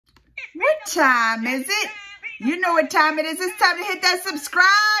What time is it? You know what time it is. It's time to hit that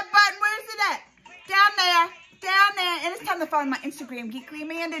subscribe button. Where's it at? Down there. Down there. And it's time to follow my Instagram, Geekly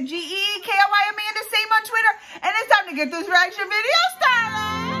Amanda, Geeky Amanda, same on Twitter. And it's time to get this reaction video started.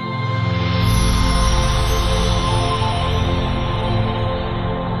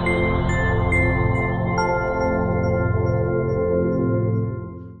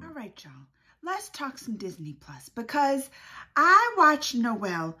 All right, y'all. Let's talk some Disney Plus, because I watched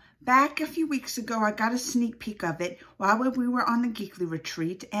Noelle back a few weeks ago. I got a sneak peek of it while we were on the Geekly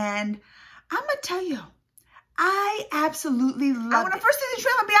retreat, and I'm gonna tell you, I absolutely loved it. When I first did the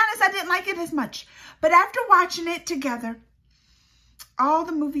trailer, I'll be honest, I didn't like it as much. But after watching it together, all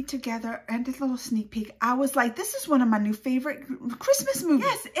the movie together, and this little sneak peek, I was like, this is one of my new favorite Christmas movies.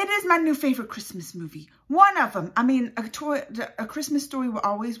 Yes, it is my new favorite Christmas movie. One of them. I mean, a Christmas Story will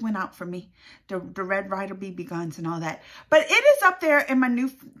always win out for me. The Red Ryder BB guns and all that. But it is up there in my new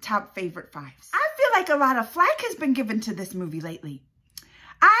top favorite fives. I feel like a lot of flack has been given to this movie lately.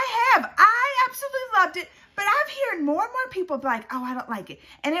 I absolutely loved it. But I'm hearing more and more people be like, oh, I don't like it.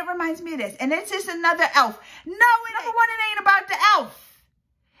 And it reminds me of this. And it's just another elf. No, number one, it ain't about the elf.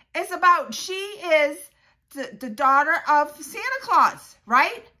 It's about, she is the daughter of Santa Claus,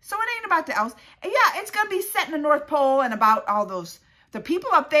 right? So it ain't about the elves. And yeah, it's going to be set in the North Pole and about all those, the people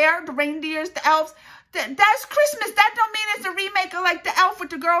up there, the reindeers, the elves. That's Christmas. That don't mean it's a remake of like the elf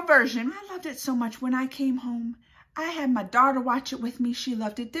with the girl version. I loved it so much. When I came home, I had my daughter watch it with me. She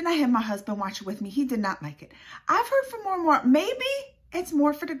loved it. Then I had my husband watch it with me. He did not like it. I've heard from more and more. Maybe it's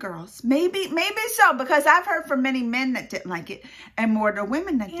more for the girls. Maybe so, because I've heard from many men that didn't like it and more the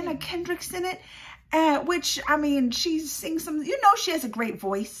women that did. Anna Kendrick's in it, which, I mean, she sings some, you know, she has a great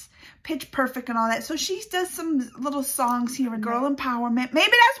voice, pitch perfect and all that. So she does some little songs here and girl empowerment.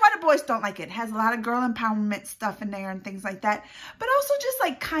 Maybe that's why the boys don't like it. It has a lot of girl empowerment stuff in there and things like that. But also just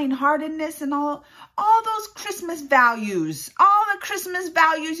like kind-heartedness and all those Christmas values. All the Christmas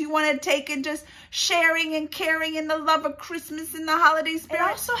values you want to take, and just sharing and caring and the love of Christmas and the holiday spirit. It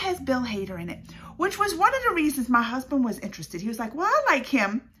also has Bill Hader in it, which was one of the reasons my husband was interested. He was like, well, I like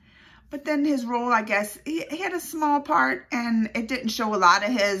him. But then his role, I guess, he had a small part, and it didn't show a lot of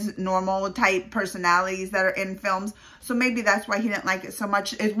his normal type personalities that are in films. So maybe that's why he didn't like it so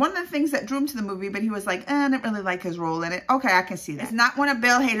much. It's one of the things that drew him to the movie, but he was like, I didn't really like his role in it. Okay, I can see that. It's not one of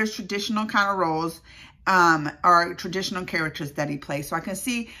Bill Hader's traditional kind of roles, or traditional characters that he plays. So I can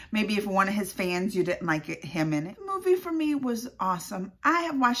see maybe if one of his fans, you didn't like him in it. The movie for me was awesome. I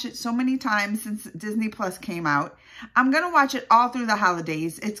have watched it so many times since Disney Plus came out. I'm going to watch it all through the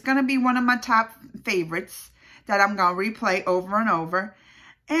holidays. It's going to be one of my top favorites that I'm going to replay over and over.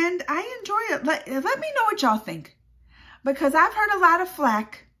 And I enjoy it. Let me know what y'all think, because I've heard a lot of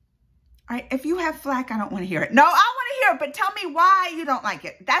flack. All right, if you have flack, I don't want to hear it. No, I want to hear it, but tell me why you don't like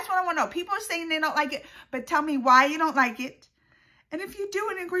it. That's what I want to know. People are saying they don't like it, but tell me why you don't like it. And if you do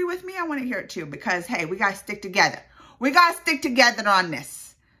and agree with me, I want to hear it too, because, hey, we got to stick together. We got to stick together on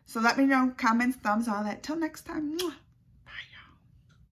this. So let me know, comments, thumbs, all that. Till next time. Mwah.